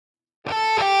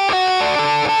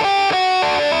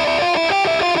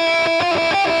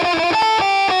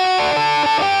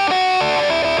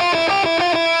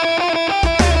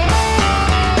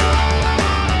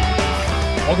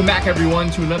Welcome back,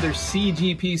 everyone, to another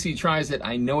CGPC Tries It.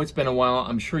 I know it's been a while.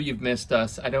 I'm sure you've missed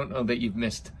us. I don't know that you've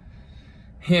missed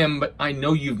him, but I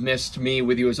know you've missed me.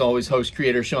 With you as always, host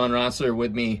creator Shawn Rosler.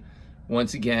 With me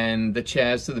once again, the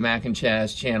Chaz to the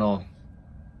MacAndChas channel,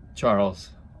 Charles,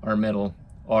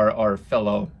 our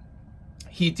fellow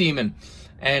Heat Demon.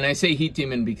 And I say Heat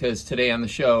Demon because today on the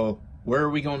show, where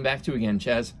are we going back to again,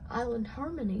 Chaz? Island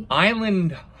Harmony.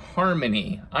 Island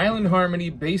Harmony,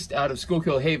 based out of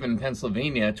Schuylkill Haven,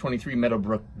 Pennsylvania, 23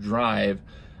 Meadowbrook Drive.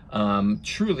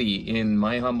 Truly, in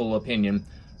my humble opinion,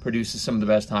 produces some of the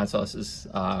best hot sauces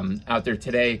out there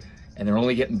today, and they're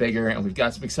only getting bigger, and we've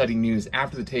got some exciting news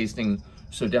after the tasting,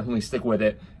 so definitely stick with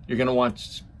it. You're going to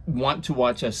want to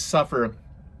watch us suffer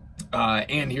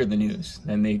and hear the news,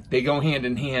 and they go hand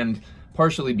in hand,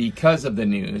 partially because of the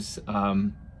news.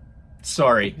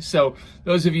 Sorry. So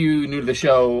those of you new to the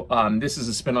show, this is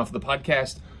a spinoff of the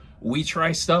podcast. We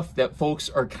try stuff that folks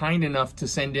are kind enough to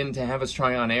send in to have us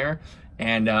try on air,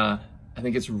 and I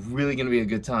think it's really going to be a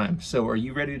good time. So are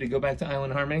you ready to go back to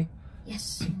Island Harmony?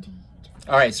 Yes, indeed.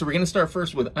 All right, so we're going to start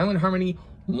first with Island Harmony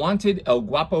Wanted El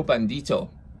Guapo Bandito.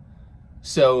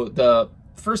 So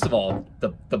first of all,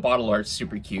 the bottle art's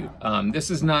super cute.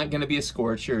 This is not going to be a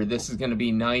scorcher. This is going to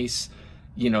be nice,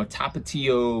 you know,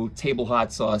 Tapatio table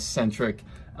hot sauce centric,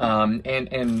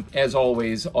 and as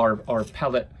always, our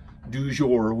palette du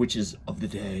jour, which is of the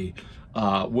day,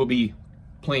 will be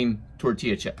plain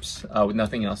tortilla chips with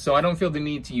nothing else. So I don't feel the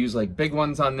need to use like big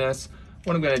ones on this.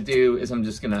 What I'm gonna do is I'm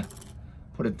just gonna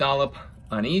put a dollop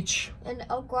on each. And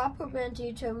El Guapo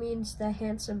Bandito means the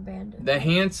handsome bandit. The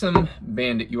handsome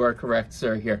bandit. You are correct,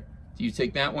 sir. Here, do you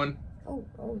take that one? Oh,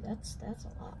 that's a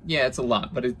lot. Yeah, it's a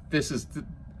lot, but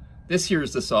this here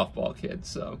is the softball kid,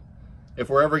 so if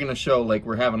we're ever going to show like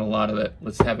we're having a lot of it,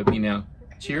 let's have it be now.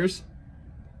 Okay. Cheers.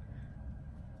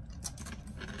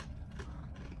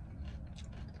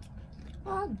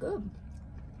 Ah, good.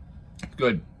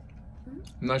 Good.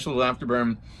 Nice little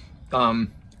afterburn. Oh,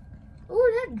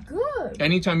 that's good.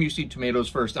 Anytime you see tomatoes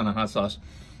first on a hot sauce,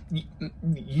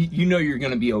 you know you're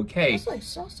going to be okay. It's like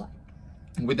salsa.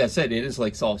 With that said, it is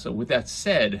like salsa. With that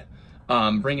said,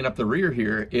 bringing up the rear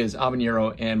here is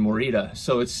habanero and morita.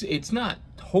 So it's not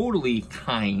totally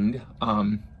kind.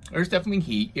 There's definitely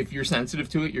heat. If you're sensitive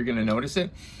to it, you're going to notice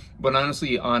it. But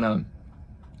honestly, on a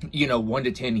 1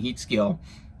 to 10 heat scale,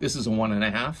 this is a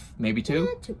 1.5, maybe 2. Yeah,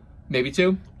 2. Maybe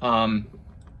 2. Because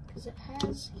it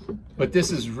has heat. But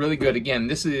this is really good. Again,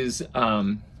 this is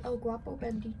El Guapo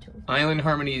Bandito. Island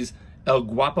Harmony's El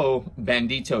Guapo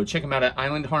Bandito. Check them out at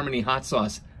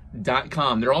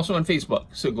islandharmonyhotsauce.com. They're also on Facebook,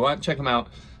 so go out and check them out.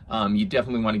 You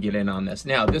definitely want to get in on this.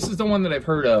 Now, this is the one that I've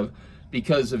heard of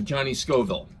because of Johnny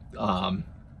Scoville. I'm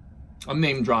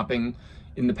name dropping.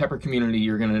 In the pepper community,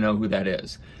 you're going to know who that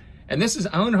is. And this is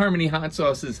Island Harmony Hot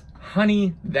Sauce's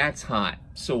Honey That's Hot.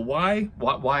 So why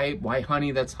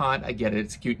Honey That's Hot? I get it.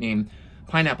 It's a cute name.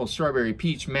 Pineapple, strawberry,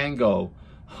 peach, mango,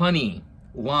 honey,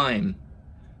 lime.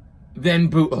 Then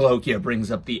BAAAACK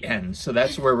brings up the end. So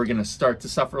that's where we're going to start to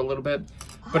suffer a little bit.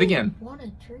 But again, I want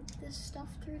to drink this stuff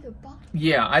through the bottle.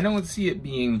 Yeah, I don't see it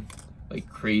being like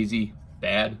crazy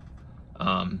bad.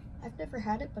 I've never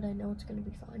had it, but I know it's going to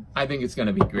be fine. I think it's going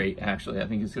to be great, actually. I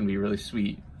think it's going to be really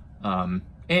sweet. And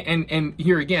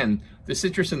here again, the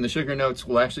citrus and the sugar notes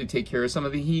will actually take care of some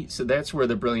of the heat. So that's where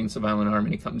the brilliance of Island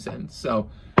Harmony comes in. So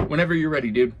whenever you're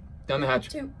ready, dude, down the hatch.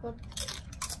 2, 1.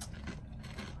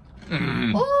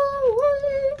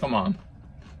 Oh, come on.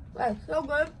 That's so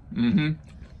good. Mm-hmm.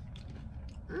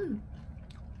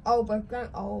 Oh, but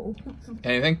oh.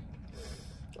 Anything?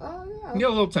 Oh, yeah. You get a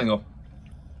little tingle.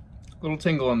 A little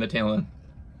tingle on the tail end.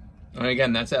 And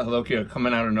again, that's that Hello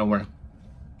coming out of nowhere.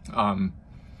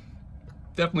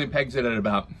 Definitely pegs it at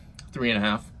about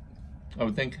 3.5, I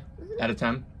would think, out of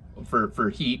 10 for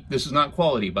heat. This is not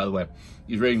quality, by the way.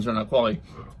 These ratings are not quality.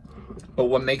 But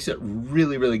what makes it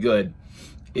really, really good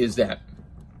is that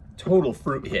total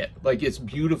fruit hit. Like, it's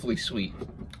beautifully sweet.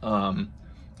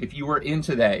 If you were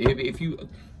into that,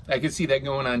 I could see that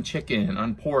going on chicken,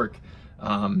 on pork,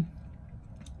 and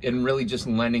really just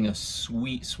lending a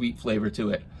sweet, sweet flavor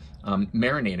to it.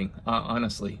 Marinating,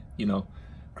 honestly,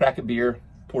 crack a beer,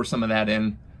 pour some of that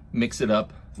in, mix it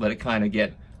up, let it kind of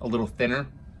get a little thinner.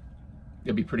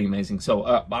 It'd be pretty amazing. So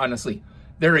honestly,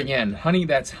 there again, Honey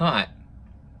That's Hot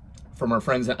from our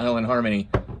friends at Island Harmony.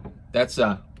 That's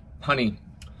honey,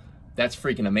 that's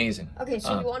freaking amazing. Okay,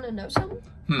 so you want to know something?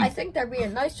 I think they're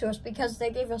being nice to us because they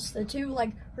gave us the 2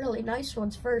 like really nice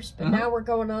ones first, but now we're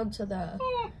going on to the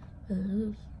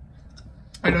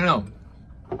I don't know.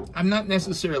 I'm not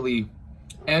necessarily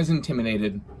as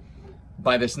intimidated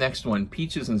by this next one,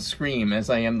 Peaches and Scream, as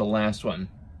I am the last one.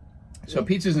 So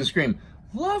Peaches and Scream,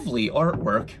 Lovely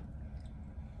artwork.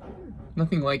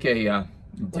 Nothing like a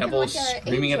devil like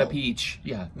screaming at a peach.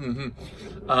 Yeah.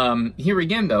 Here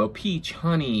again, though, peach,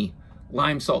 honey,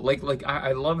 lime salt.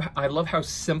 I love how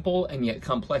simple and yet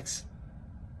complex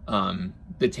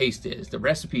the taste is. The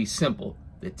recipe's simple.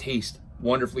 The taste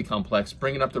wonderfully complex.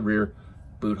 Bringing up the rear,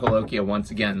 boot holokia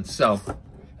once again. So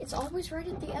it's always right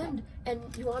at the end, and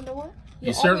you want to know what?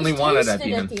 You certainly want it at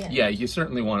the end. Yeah, you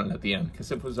certainly want it at the end,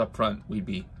 because if it was up front, we'd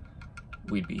be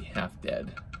half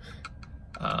dead.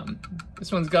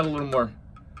 This one's got a little more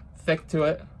thick to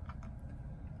it,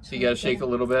 so you gotta shake a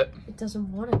little bit. It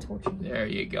doesn't want to torture you. There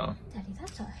you go. Daddy,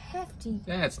 that's a hefty.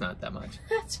 That's not that much.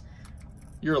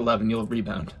 You're 11, you'll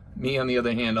rebound. Me, on the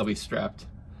other hand, I'll be strapped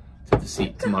to the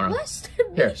seat tomorrow.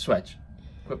 Here, switch.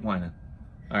 Quit whining.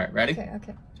 All right, ready? Okay,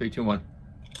 okay. 3, 2, 1.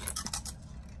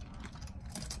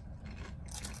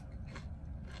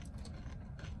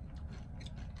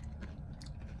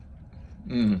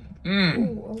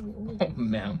 Oh,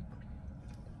 man.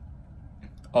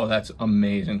 Oh, that's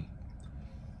amazing.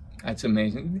 That's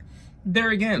amazing. There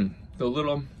again, the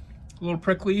little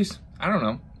pricklies. I don't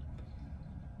know.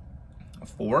 A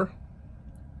 4?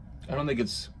 I don't think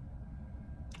it's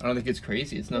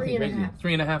crazy. It's nothing crazy.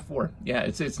 3.5, 4. Yeah,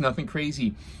 it's nothing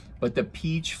crazy, but the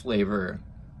peach flavor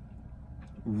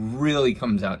really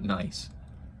comes out nice,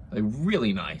 like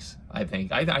really nice. I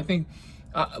think. I think,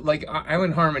 like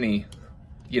Island Harmony.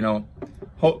 You know,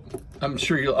 I'm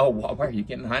sure you're. Oh, why are you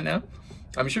getting hot now?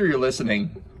 I'm sure you're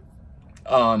listening.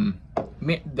 Man,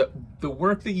 the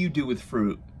work that you do with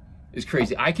fruit is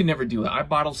crazy. I can never do it. I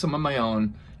bottle some of my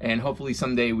own, and hopefully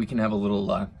someday we can have a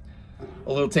little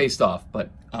taste off. But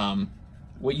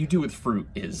what you do with fruit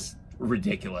is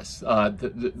ridiculous.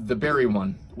 The berry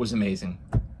one was amazing.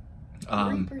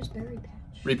 Reaper's Berry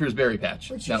Patch. Reaper's Berry Patch.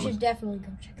 Which you should definitely go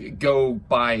check out. Go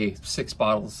buy 6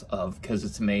 bottles of, because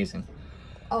it's amazing.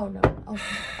 Oh no!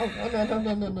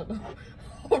 No!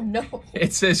 Oh no!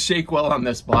 It says shake well on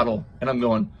this bottle, and I'm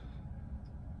going.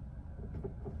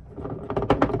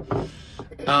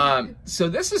 So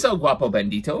this is El Guapo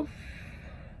Bendito,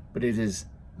 but it is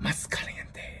más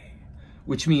caliente,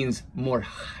 which means more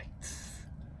hot.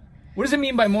 What does it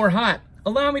mean by more hot?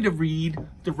 Allow me to read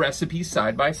the recipes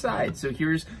side by side. So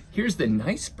here's the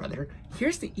nice brother.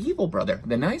 Here's the evil brother.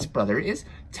 The nice brother is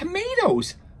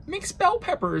tomatoes, mixed bell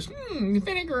peppers,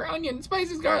 vinegar, onion,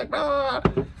 spices, garlic, blah,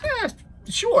 blah, blah. Yeah,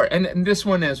 sure. And this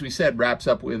one, as we said, wraps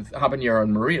up with habanero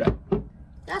and morita.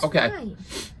 That's fine.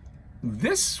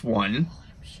 This one,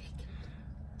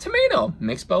 tomato,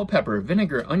 mixed bell pepper,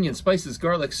 vinegar, onion, spices,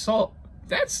 garlic, salt.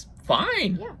 That's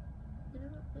fine. Yeah.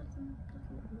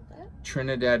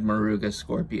 Trinidad Moruga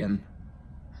Scorpion.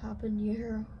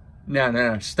 Habanero.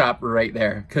 No, stop right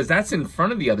there. Because that's in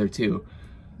front of the other two.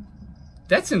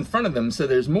 That's in front of them, so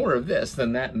there's more of this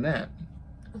than that and that.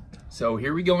 So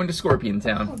here we go into Scorpion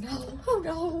Town. Oh no, oh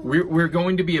no. We're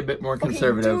going to be a bit more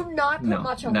conservative. Okay, do not put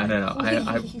much on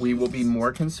No. We will be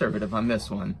more conservative on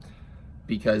this one.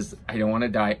 Because I don't want to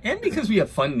die. And because we have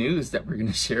fun news that we're going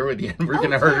to share with you. And we're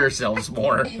going to hurt ourselves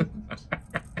more.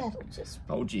 That'll just...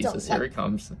 Oh, Jesus, here it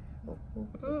comes.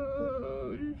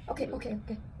 Okay.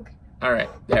 All right,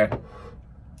 there.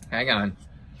 Hang on.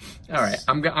 All right,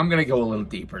 I'm gonna go a little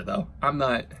deeper though. I'm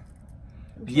not.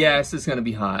 Yes, it's gonna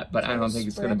be hot, but I don't think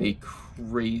it's gonna be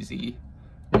crazy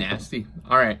nasty.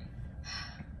 All right.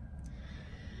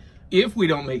 If we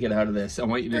don't make it out of this, I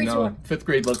want you to know 5th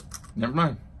grade look. Never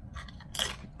mind.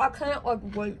 I can't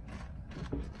wait.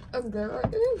 And there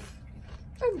it is.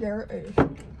 And there it is.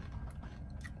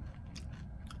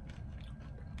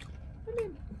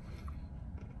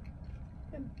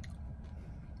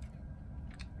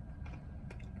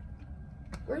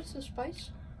 Where's the spice?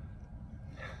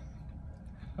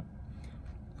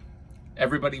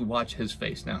 Everybody watch his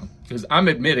face now, because I'm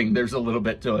admitting there's a little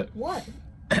bit to it. What?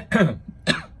 I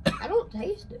don't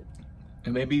taste it.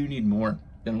 And maybe you need more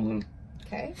than a little.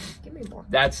 Okay, give me more.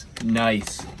 That's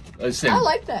nice. Listen, I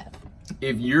like that.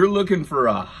 If you're looking for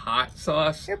a hot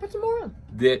sauce, here, put some more on.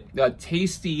 A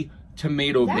tasty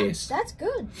tomato-based. That's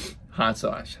good. Hot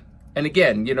sauce. And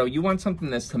again, you know, you want something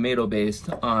that's tomato-based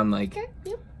on like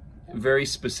very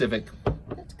specific.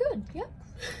 That's good. Yep.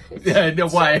 Yeah, no,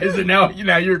 why? So is it now?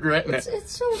 Now you're regretting it.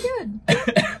 It's so good.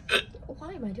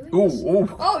 Why am I doing this?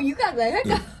 Ooh. Oh, you got the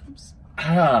hiccups.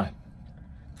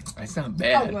 That's not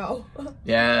bad. Oh, no.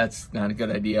 Yeah, that's not a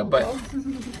good idea. But,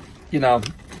 you know,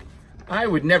 I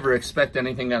would never expect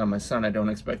anything out of my son I don't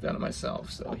expect out of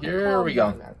myself. So here we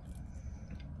go.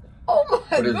 Oh,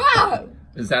 my God.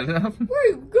 Is that enough? Where are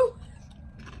you going?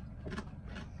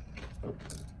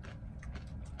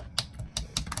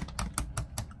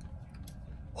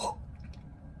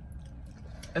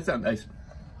 That sounds nice.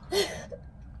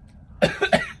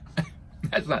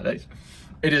 That's not nice.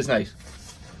 It is nice.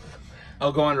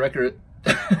 I'll go on record.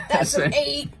 That's an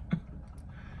 8.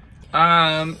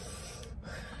 No,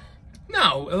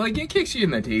 like it kicks you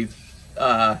in the teeth.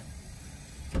 I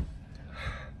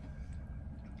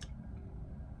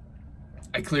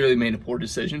clearly made a poor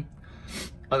decision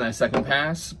on that second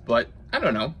pass, but I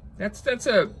don't know. That's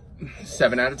a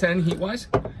 7 out of 10 heat wise.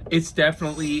 It's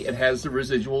definitely, it has the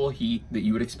residual heat that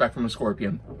you would expect from a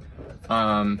scorpion.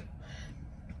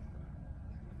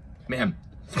 Man,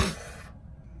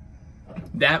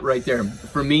 that right there,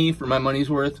 for me, for my money's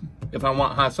worth, if I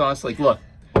want hot sauce, like look,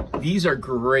 these are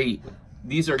great.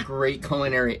 These are great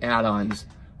culinary add-ons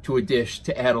to a dish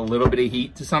to add a little bit of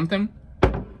heat to something.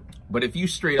 But if you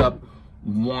straight up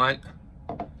want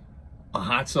a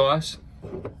hot sauce,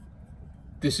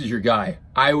 this is your guy.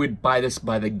 I would buy this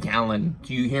by the gallon.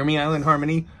 Do you hear me, Island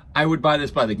Harmony? I would buy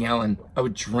this by the gallon. I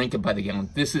would drink it by the gallon.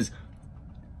 This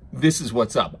is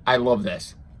what's up. I love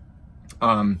this.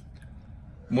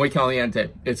 Muy caliente.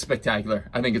 It's spectacular.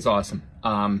 I think it's awesome.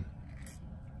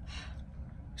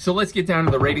 So let's get down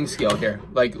to the rating scale here.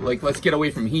 Like let's get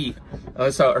away from heat.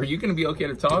 So are you going to be okay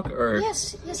to talk, or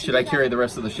yes, should I carry the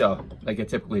rest of the show like I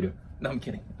typically do? No, I'm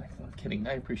kidding. I'm kidding.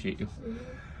 I appreciate you.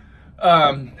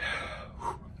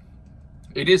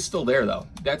 It is still there though.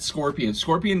 That scorpion.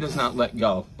 Scorpion does not let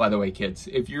go, by the way, kids.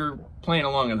 If you're playing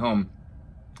along at home,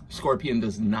 scorpion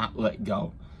does not let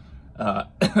go.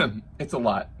 It's a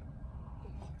lot.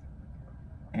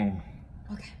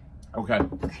 Okay.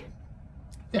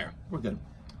 There, we're good.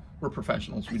 We're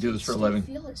professionals. We do this for a living. I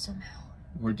feel it somehow.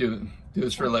 We're do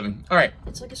this for a living. All right.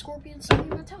 It's like a scorpion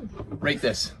sticking in my tongue. Rate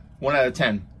this. 1 out of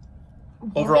 10.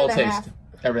 Overall taste.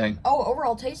 Everything. Oh,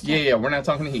 overall taste? Yeah. We're not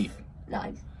talking heat.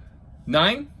 9.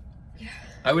 9? Yeah.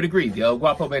 I would agree. The El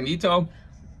Guapo Bandito,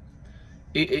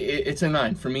 it's a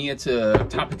 9. For me, it's a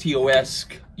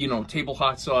Tapatio-esque, table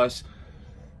hot sauce.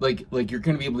 Like you're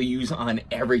going to be able to use on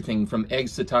everything from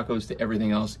eggs to tacos to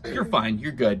everything else. You're fine.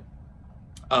 You're good.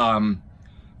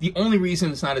 The only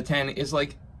reason it's not a 10 is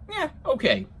like, yeah,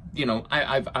 okay.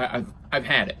 I've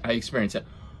had it. I experienced it.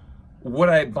 Would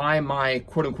I buy my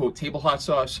quote unquote table hot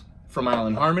sauce from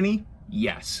Island Harmony?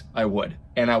 Yes, I would.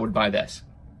 And I would buy this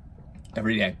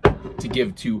every day to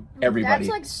give to everybody.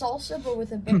 That's like salsa, but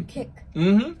with a big kick.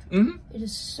 It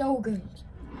is so good.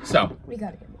 So, we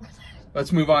gotta get more of that.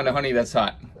 Let's move on to Honey That's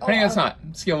Hot. Honey That's Hot.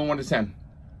 Scale of 1 to 10.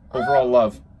 Overall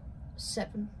love.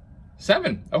 7.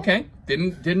 7. Okay.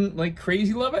 Didn't like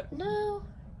crazy love it? No.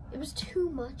 It was too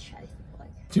much, I feel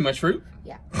like. Too much fruit?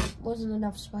 Yeah. Wasn't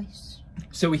enough spice.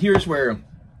 So here's where,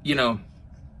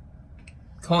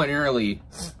 culinarily,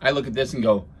 I look at this and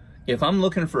go, if I'm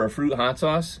looking for a fruit hot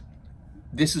sauce,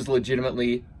 this is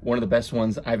legitimately one of the best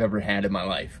ones I've ever had in my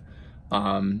life.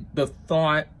 The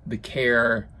thought, the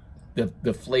care,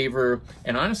 the flavor,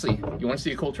 and honestly, you want to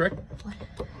see a cool trick? What?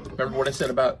 Remember what I said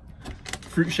about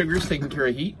fruit sugars taking care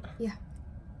of heat? Yeah.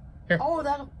 Here. Oh,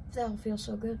 that'll feel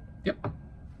so good. Yep.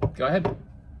 Go ahead.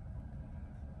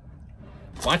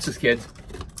 Watch this, kids.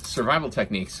 Survival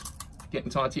techniques. Getting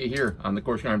taught to you here on the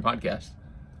Coarse Grind Podcast.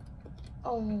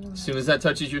 Oh. As soon as that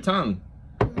touches your tongue,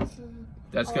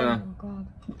 that's gonna... Oh, God.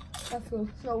 That feels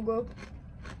so good.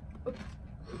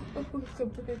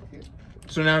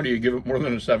 So now do you give it more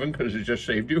than a 7 because it just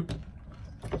saved you?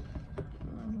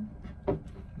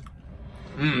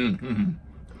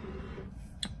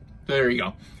 There you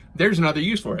go. There's another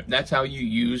use for it. That's how you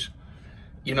use,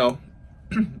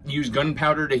 use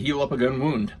gunpowder to heal up a gun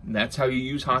wound. That's how you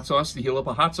use hot sauce to heal up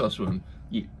a hot sauce wound.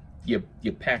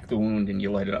 You pack the wound and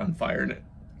you light it on fire and it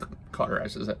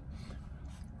cauterizes it.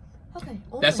 Okay.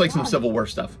 Oh, that's like some Civil War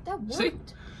stuff. That worked. See?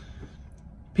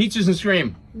 Peaches and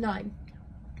Scream. 9.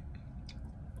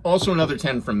 Also another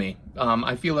 10 from me.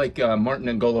 I feel like Martin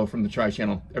and Golo from the Tri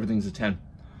Channel. Everything's a 10.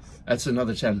 That's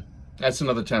another 10. That's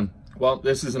another 10. Well,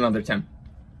 this is another 10.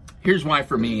 Here's why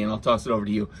for me, and I'll toss it over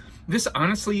to you. This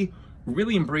honestly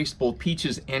really embraced both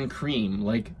peaches and cream.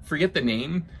 Like, forget the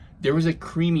name. There was a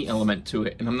creamy element to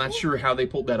it, and I'm not sure how they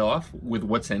pulled that off with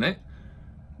what's in it.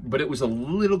 But it was a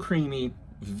little creamy,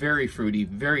 very fruity,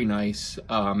 very nice.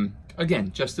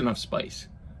 Again, just enough spice.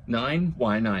 9?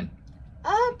 Why 9?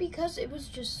 Because it was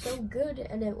just so good,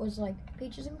 and it was like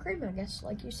peaches and cream, I guess,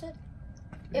 like you said.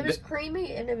 It was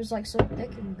creamy, and it was like so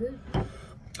thick and good.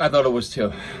 I thought it was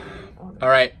too. All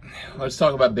right, let's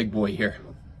talk about Big Boy here.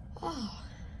 Oh.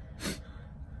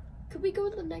 Could we go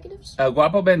with the negatives? El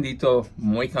Guapo Bandito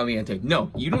Muy Caliente. No,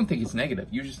 you don't think it's negative.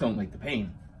 You just don't like the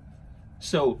pain.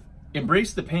 So,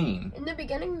 embrace the pain. In the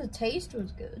beginning, the taste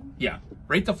was good. Yeah.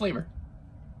 Rate the flavor.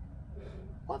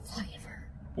 What flavor?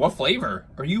 What flavor?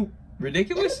 Are you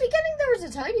ridiculous? In the beginning, there was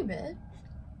a tiny bit.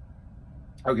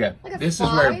 Okay. Like a this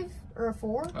 5 is where Or a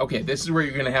 4? Okay, this is where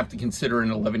you're going to have to consider an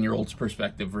 11-year-old's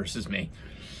perspective versus me.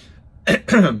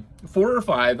 4 or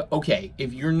 5, okay.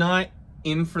 If you're not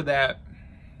in for that,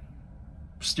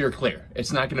 steer clear.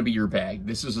 It's not going to be your bag.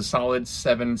 This is a solid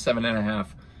 7, 7.5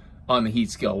 on the heat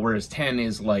scale, whereas 10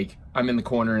 is like, I'm in the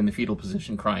corner in the fetal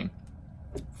position crying.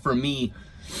 For me,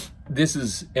 this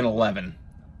is an 11.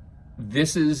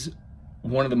 This is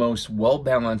one of the most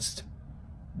well-balanced,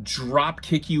 drop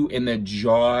kick you in the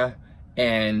jaw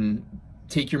and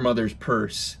take your mother's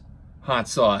purse hot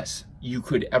sauce you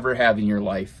could ever have in your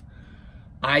life.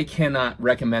 I cannot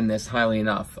recommend this highly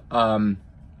enough.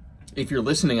 If you're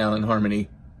listening, Island Harmony,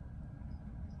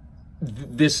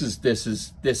 this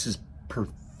is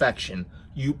perfection.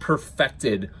 You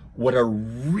perfected what a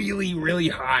really, really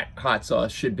hot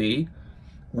sauce should be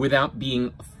without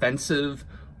being offensive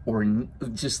or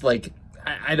just like,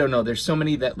 I don't know. There's so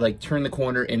many that like turn the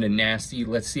corner into nasty.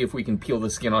 Let's see if we can peel the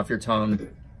skin off your tongue.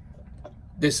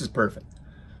 This is perfect.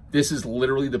 This is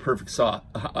literally the perfect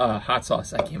hot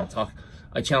sauce. I can't even talk.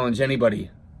 I challenge anybody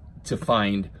to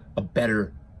find a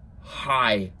better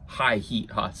high heat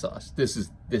hot sauce. This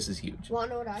is huge. Want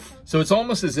to know what I found? So it's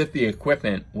almost as if the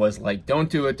equipment was like,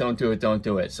 don't do it, don't do it, don't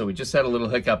do it. So we just had a little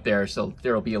hiccup there, so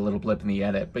there'll be a little blip in the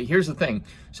edit. But here's the thing.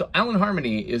 So Island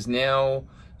Harmony is now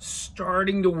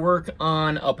starting to work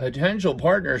on a potential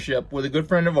partnership with a good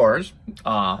friend of ours,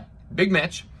 Big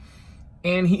Mitch,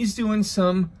 and he's doing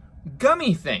some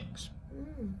gummy things.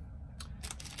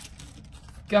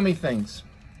 Gummy things.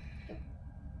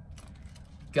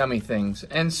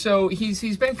 And so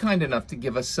he's been kind enough to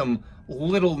give us some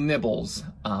little nibbles.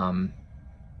 And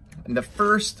the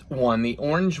first one, the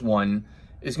orange one,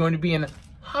 is going to be in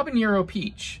habanero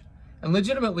peach. And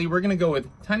legitimately, we're going to go with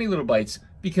tiny little bites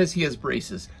because he has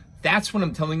braces. That's what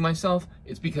I'm telling myself.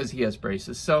 It's because he has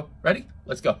braces. So, ready?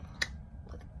 Let's go.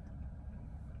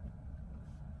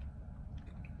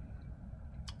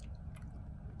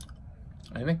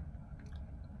 Anything?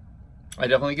 I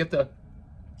definitely get the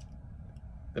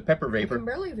pepper vapor. I can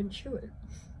barely even chew it.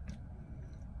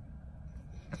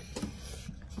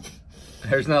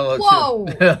 There's not a lot Whoa!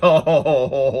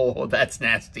 Oh, that's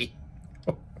nasty.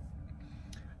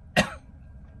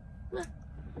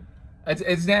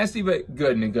 It's nasty, but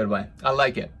good in a good way. I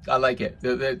like it. I like it.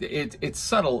 It's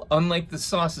subtle. Unlike the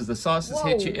sauces Whoa.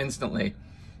 hit you instantly.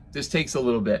 This takes a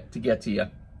little bit to get to you.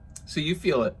 So you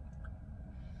feel it.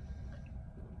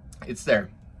 It's there.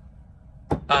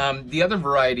 The other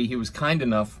variety he was kind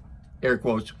enough, air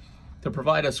quotes, to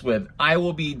provide us with, I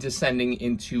will be descending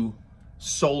into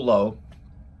solo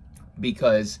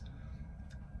because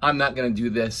I'm not going to do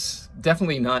this,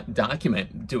 definitely not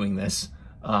document doing this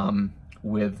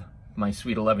with my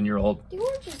sweet 11-year-old. The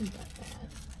orange isn't that bad.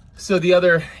 So the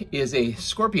other is a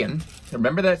scorpion.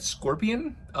 Remember that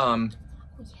scorpion? Oh,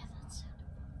 yeah,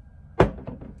 that's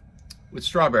With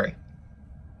strawberry.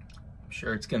 I'm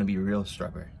sure it's going to be real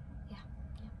strawberry. Yeah.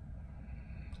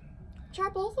 Try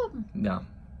both of them. No.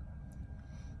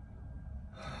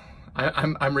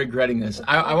 I'm regretting this.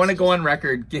 I want to go on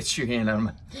record. Get your hand on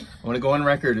my. I want to go on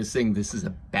record as saying this is a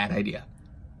bad idea.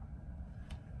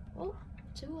 Well,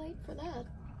 too late for that.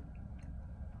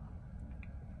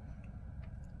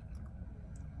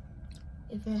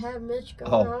 If it had Mitch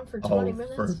going on for 20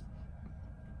 minutes,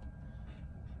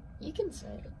 you can say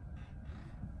it.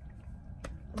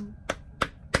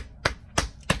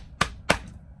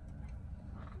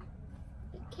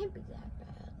 It can't be that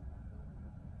bad.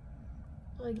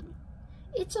 Like,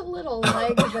 it's a little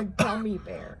leg of a gummy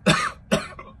bear.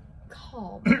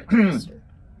 Calm, mister.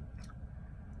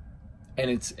 And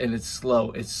it's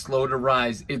slow. It's slow to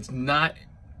rise. It's not.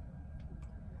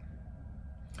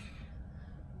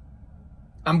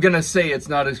 I'm gonna say it's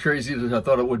not as crazy as I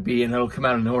thought it would be, and it'll come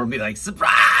out of nowhere and be like,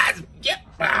 surprise!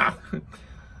 Yeah.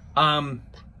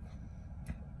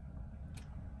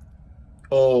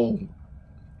 Oh,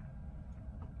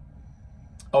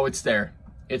 it's there.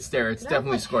 It's there. It's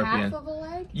definitely scorpion. Half of a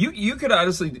leg? You could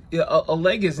honestly, a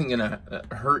leg isn't gonna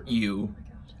hurt you.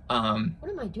 What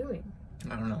am I doing?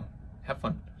 I don't know. Have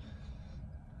fun.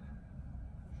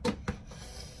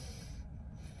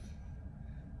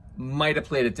 Might have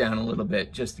played it down a little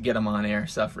bit just to get him on air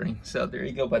suffering. So there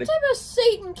you go, buddy. What type of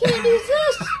Satan candy is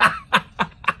this?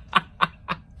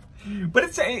 But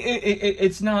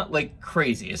it's not like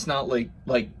crazy. It's not like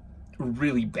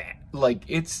really bad. Like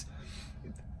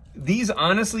these,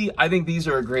 honestly, I think these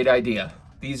are a great idea.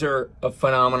 These are a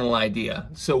phenomenal idea.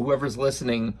 So whoever's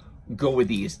listening, go with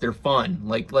these. They're fun.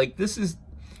 Like this is,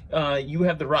 you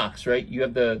have the rocks, right? You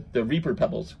have the Reaper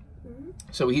Pebbles. Mm-hmm.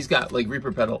 So he's got like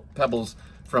Reaper Pebbles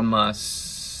from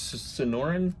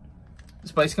Sonoran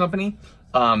Spice Company.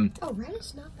 Oh, red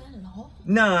is not bad at all.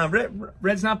 Nah,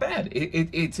 red's not bad.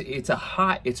 It's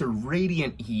a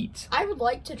radiant heat. I would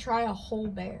like to try a whole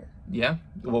bear. Yeah?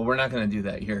 Well, we're not going to do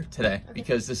that here today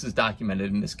because this is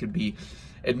documented and this could be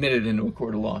admitted into a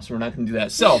court of law, so we're not going to do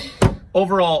that. So,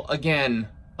 overall, again,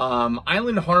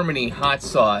 Island Harmony hot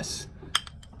sauce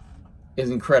is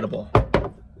incredible.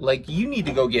 Like, you need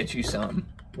to go get you some,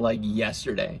 like,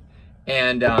 yesterday.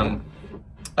 And,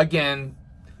 again,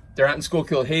 they're out in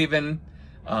Schuylkill Haven.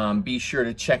 Be sure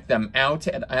to check them out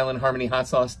at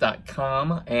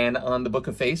islandharmonyhotsauce.com and on the Book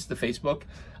of Face, the Facebook.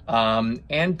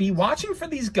 And be watching for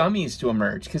these gummies to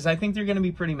emerge because I think they're going to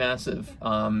be pretty massive.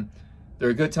 They're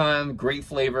a good time, great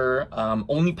flavor.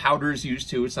 Only powders used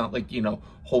too. It's not like, you know,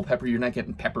 whole pepper. You're not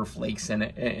getting pepper flakes in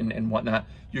it and whatnot.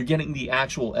 You're getting the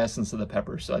actual essence of the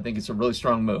pepper. So I think it's a really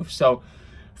strong move. So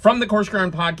from the Coarse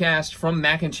Grind Podcast, from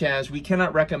MacAndChas, we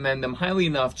cannot recommend them highly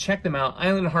enough. Check them out.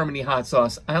 Island Harmony Hot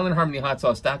Sauce,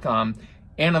 islandharmonyhotsauce.com,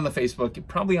 and on the Facebook,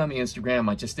 probably on the Instagram.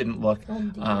 I just didn't look.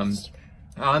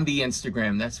 On the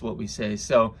Instagram, that's what we say.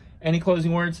 So, any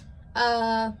closing words?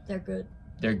 They're good.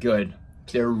 They're good.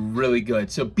 They're really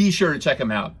good. So be sure to check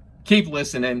them out. Keep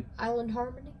listening. Island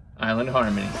Harmony. Island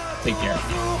Harmony. Take care.